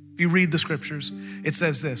 If you read the scriptures, it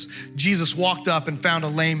says this: Jesus walked up and found a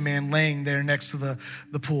lame man laying there next to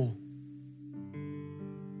the pool.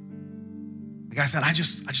 The guy said, I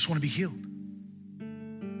just want to be healed.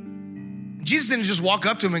 And Jesus didn't just walk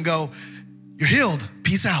up to him and go, you're healed,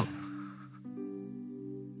 peace out.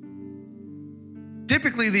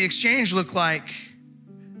 Typically, the exchange looked like,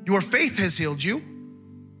 your faith has healed you.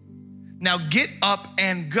 Now get up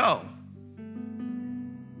and go.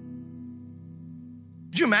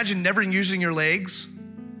 Could you imagine never using your legs,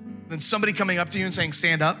 then somebody coming up to you and saying,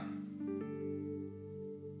 stand up?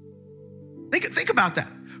 Think about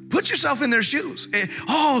that. Put yourself in their shoes.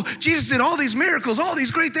 Oh, Jesus did all these miracles, all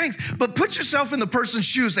these great things, but put yourself in the person's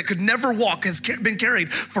shoes that could never walk, has been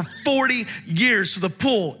carried for 40 years to the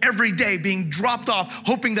pool every day, being dropped off,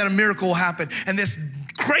 hoping that a miracle will happen. And this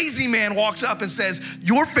crazy man walks up and says,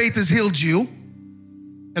 your faith has healed you.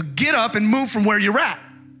 Now get up and move from where you're at.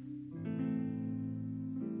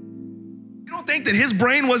 You don't think that his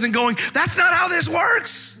brain wasn't going, that's not how this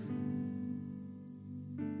works?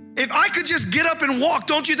 If I could just get up and walk,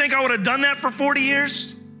 don't you think I would have done that for 40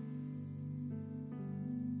 years?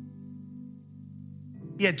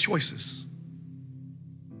 He had choices.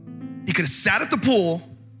 He could have sat at the pool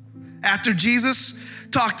after Jesus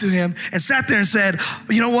talked to him and sat there and said,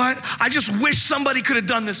 you know what? I just wish somebody could have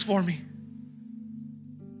done this for me.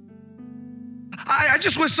 I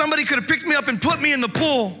just wish somebody could have picked me up and put me in the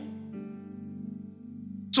pool.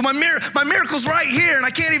 So my miracle's right here and I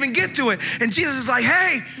can't even get to it. And Jesus is like,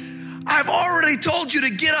 hey, I've already told you to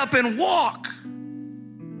get up and walk.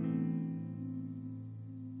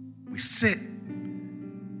 We sit.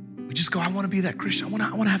 We just go, I want to be that Christian. I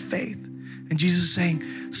want to have faith. And Jesus is saying,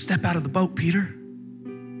 step out of the boat, Peter.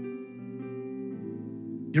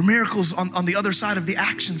 Your miracle's on the other side of the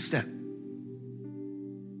action step.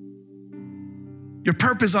 Your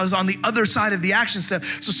purpose is on the other side of the action step.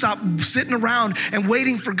 So stop sitting around and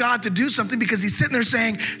waiting for God to do something, because he's sitting there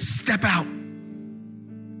saying, step out.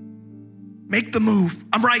 Make the move.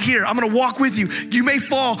 I'm right here. I'm going to walk with you. You may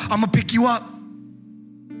fall. I'm going to pick you up.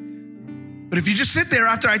 But if you just sit there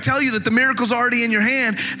after I tell you that the miracle's already in your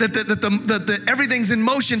hand, that everything's in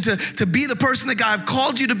motion to be the person that God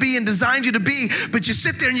called you to be and designed you to be, but you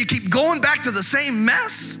sit there and you keep going back to the same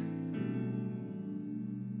mess,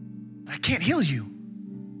 I can't heal you.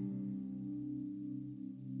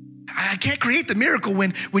 I can't create the miracle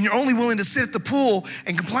when you're only willing to sit at the pool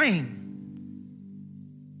and complain.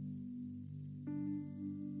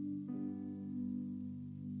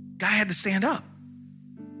 Guy had to stand up.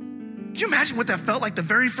 Could you imagine what that felt like the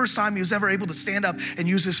very first time he was ever able to stand up and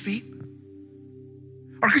use his feet?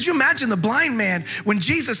 Or could you imagine the blind man when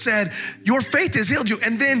Jesus said, your faith has healed you,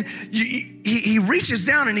 and then he reaches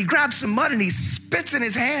down and he grabs some mud and he spits in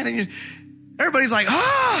his hand, and everybody's like,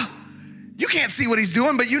 you can't see what he's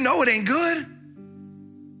doing, but you know it ain't good.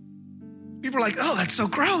 People are like, oh, that's so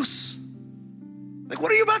gross. Like,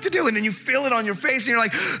 what are you about to do? And then you feel it on your face and you're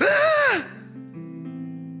like, ah!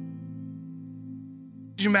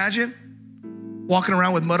 Could you imagine walking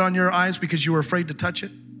around with mud on your eyes because you were afraid to touch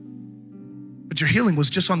it? But your healing was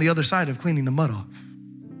just on the other side of cleaning the mud off.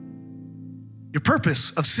 Your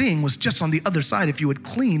purpose of seeing was just on the other side if you would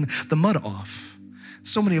clean the mud off.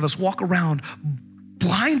 So many of us walk around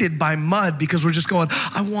blinded by mud because we're just going,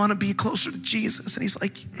 I want to be closer to Jesus. And he's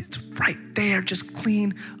like, it's right there. Just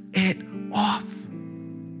clean it off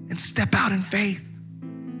and step out in faith.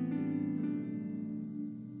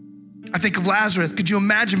 I think of Lazarus. Could you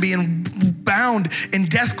imagine being bound in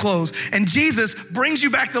death clothes and Jesus brings you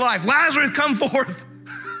back to life? Lazarus, come forth.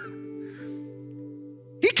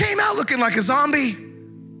 He came out looking like a zombie.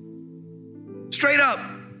 Straight up.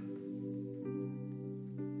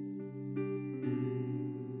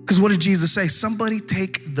 Because what did Jesus say? Somebody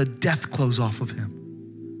take the death clothes off of him.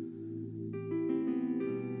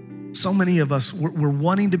 so many of us, we're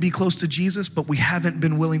wanting to be close to Jesus, but we haven't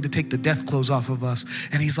been willing to take the death clothes off of us.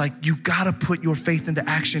 And he's like, you've got to put your faith into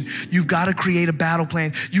action. You've got to create a battle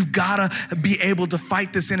plan. You've got to be able to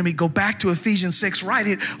fight this enemy. Go back to Ephesians 6, write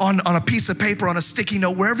it on a piece of paper, on a sticky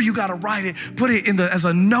note, wherever you got to write it, put it as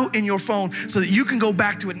a note in your phone so that you can go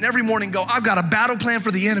back to it and every morning go, I've got a battle plan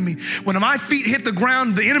for the enemy. When my feet hit the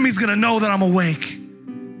ground, the enemy's going to know that I'm awake.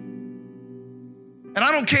 And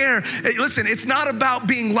I don't care. Listen, it's not about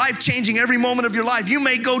being life-changing every moment of your life. You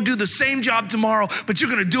may go do the same job tomorrow, but you're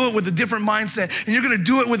going to do it with a different mindset, and you're going to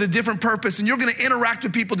do it with a different purpose, and you're going to interact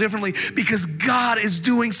with people differently because God is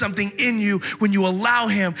doing something in you when you allow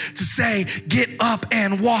him to say, get up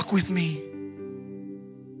and walk with me.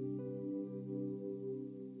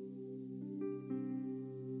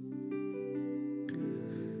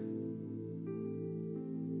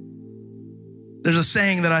 There's a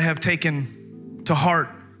saying that I have taken to heart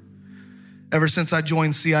ever since I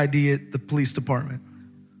joined CID at the police department.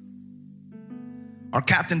 Our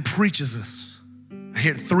captain preaches this. I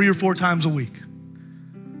hear it 3 or 4 times a week.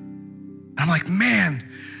 And I'm like, man,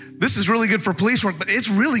 this is really good for police work, but it's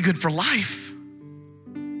really good for life.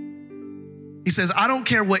 He says, I don't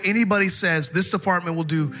care what anybody says, this department will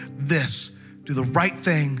do this. Do the right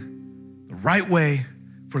thing, the right way,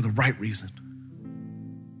 for the right reason.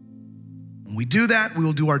 When we do that, we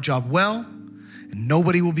will do our job well, and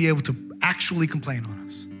nobody will be able to actually complain on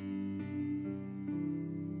us.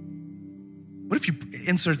 What if you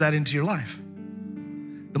insert that into your life?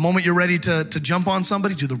 The moment you're ready to jump on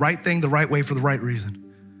somebody, do the right thing, the right way, for the right reason.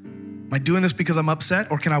 Am I doing this because I'm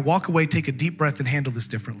upset, or can I walk away, take a deep breath, and handle this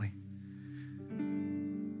differently?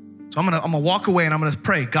 So I'm gonna walk away and I'm gonna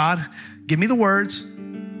pray, God, give me the words.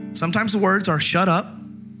 Sometimes the words are shut up.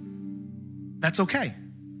 That's okay.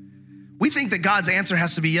 We think that God's answer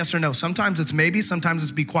has to be yes or no. Sometimes it's maybe, sometimes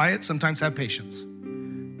it's be quiet, sometimes have patience.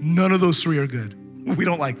 None of those 3 are good. We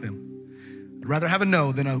don't like them. I'd rather have a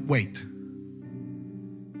no than a wait.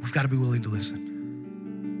 We've got to be willing to listen.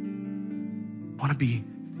 I want to be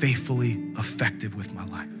faithfully effective with my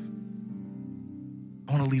life.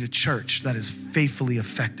 I want to lead a church that is faithfully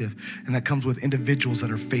effective, and that comes with individuals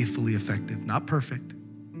that are faithfully effective. Not perfect,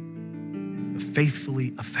 but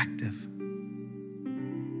faithfully effective.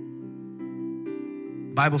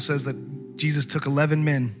 The Bible says that Jesus took 11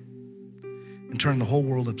 men and turned the whole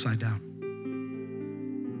world upside down.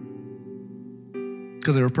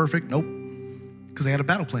 Because they were perfect? Nope. Because they had a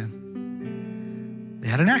battle plan. They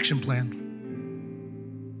had an action plan.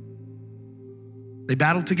 They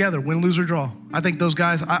battled together, win, lose, or draw. I think those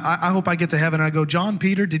guys, I hope I get to heaven and I go, John,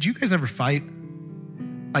 Peter, did you guys ever fight?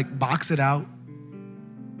 Like box it out?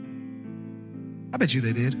 I bet you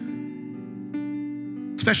they did.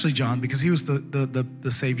 Especially John, because he was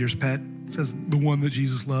the Savior's pet. It says the one that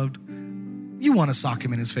Jesus loved. You want to sock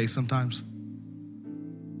him in his face sometimes.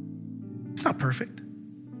 It's not perfect.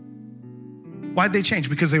 Why'd they change?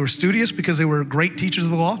 Because they were studious? Because they were great teachers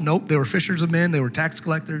of the law? Nope, they were fishers of men. They were tax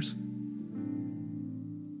collectors.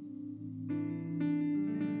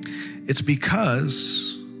 It's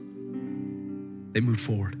because they moved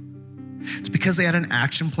forward. It's because they had an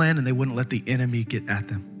action plan and they wouldn't let the enemy get at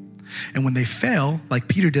them. And when they fail, like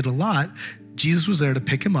Peter did a lot, Jesus was there to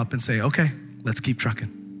pick him up and say, okay, let's keep trucking.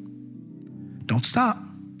 Don't stop.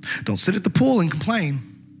 Don't sit at the pool and complain.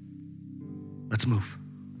 Let's move.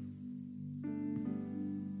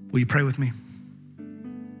 Will you pray with me?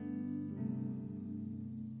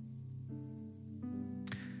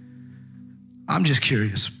 I'm just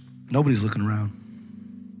curious. Nobody's looking around.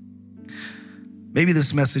 Maybe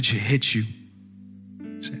this message hits you.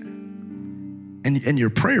 And your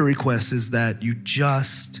prayer request is that you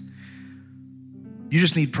just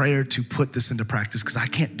need prayer to put this into practice, because I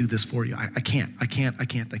can't do this for you. I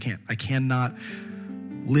cannot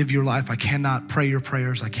live your life. I cannot pray your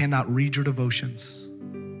prayers. I cannot read your devotions.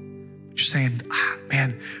 You're saying,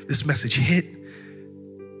 man, this message hit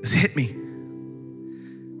me.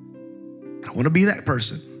 I want to be that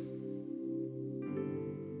person.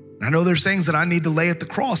 I know there's things that I need to lay at the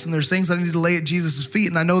cross, and there's things that I need to lay at Jesus' feet.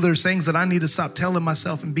 And I know there's things that I need to stop telling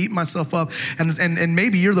myself and beating myself up. And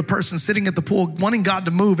maybe you're the person sitting at the pool wanting God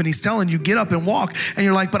to move, and he's telling you, get up and walk. And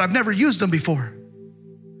you're like, but I've never used them before.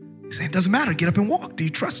 He's saying, it doesn't matter, get up and walk. Do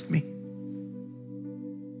you trust me?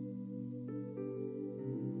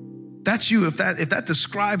 That's you. If that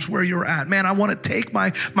describes where you're at, man, I want to take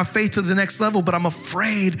my faith to the next level, but I'm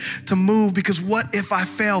afraid to move because what if I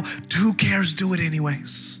fail? Who cares? Do it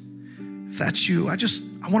anyways. If that's you, I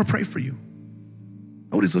want to pray for you.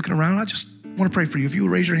 Nobody's looking around. I just want to pray for you. If you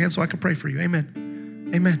would raise your hand so I can pray for you.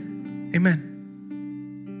 Amen. Amen.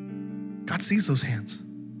 Amen. God sees those hands.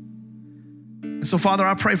 And so, Father,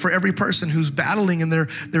 I pray for every person who's battling in their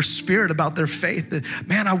spirit about their faith. That,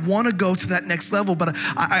 man, I want to go to that next level, but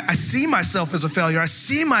I see myself as a failure. I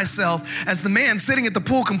see myself as the man sitting at the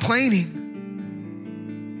pool complaining.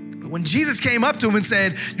 When Jesus came up to him and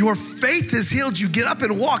said, your faith has healed you, get up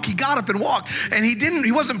and walk, he got up and walked. And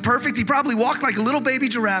he wasn't perfect. He probably walked like a little baby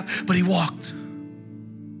giraffe, but he walked.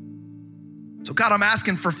 So God, I'm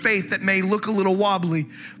asking for faith that may look a little wobbly,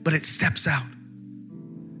 but it steps out.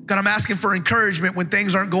 God, I'm asking for encouragement when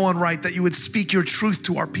things aren't going right, that you would speak your truth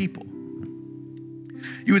to our people.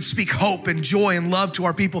 You would speak hope and joy and love to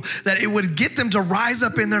our people, that it would get them to rise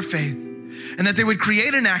up in their faith, and that they would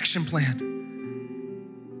create an action plan.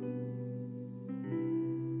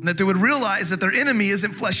 And that they would realize that their enemy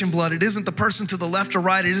isn't flesh and blood. It isn't the person to the left or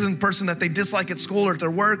right. It isn't the person that they dislike at school or at their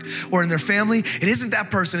work or in their family. It isn't that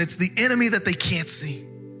person. It's the enemy that they can't see.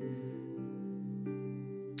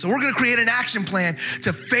 So we're going to create an action plan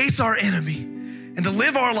to face our enemy and to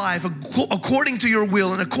live our life according to your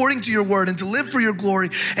will and according to your word, and to live for your glory.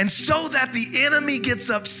 And so that the enemy gets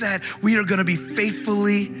upset, we are going to be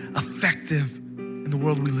faithfully effective in the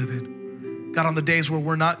world we live in. God, on the days where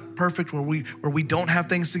we're not perfect, where we don't have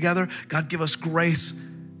things together, God, give us grace.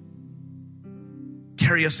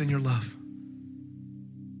 Carry us in your love.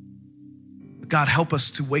 God, help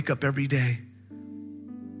us to wake up every day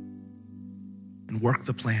and work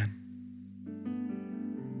the plan.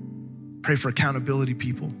 Pray for accountability,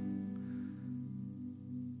 people.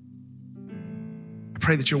 I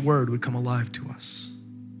pray that your word would come alive to us.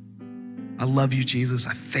 I love you, Jesus.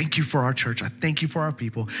 I thank you for our church. I thank you for our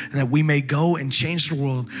people, and that we may go and change the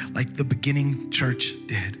world like the beginning church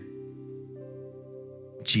did.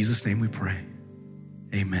 In Jesus' name we pray.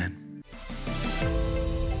 Amen.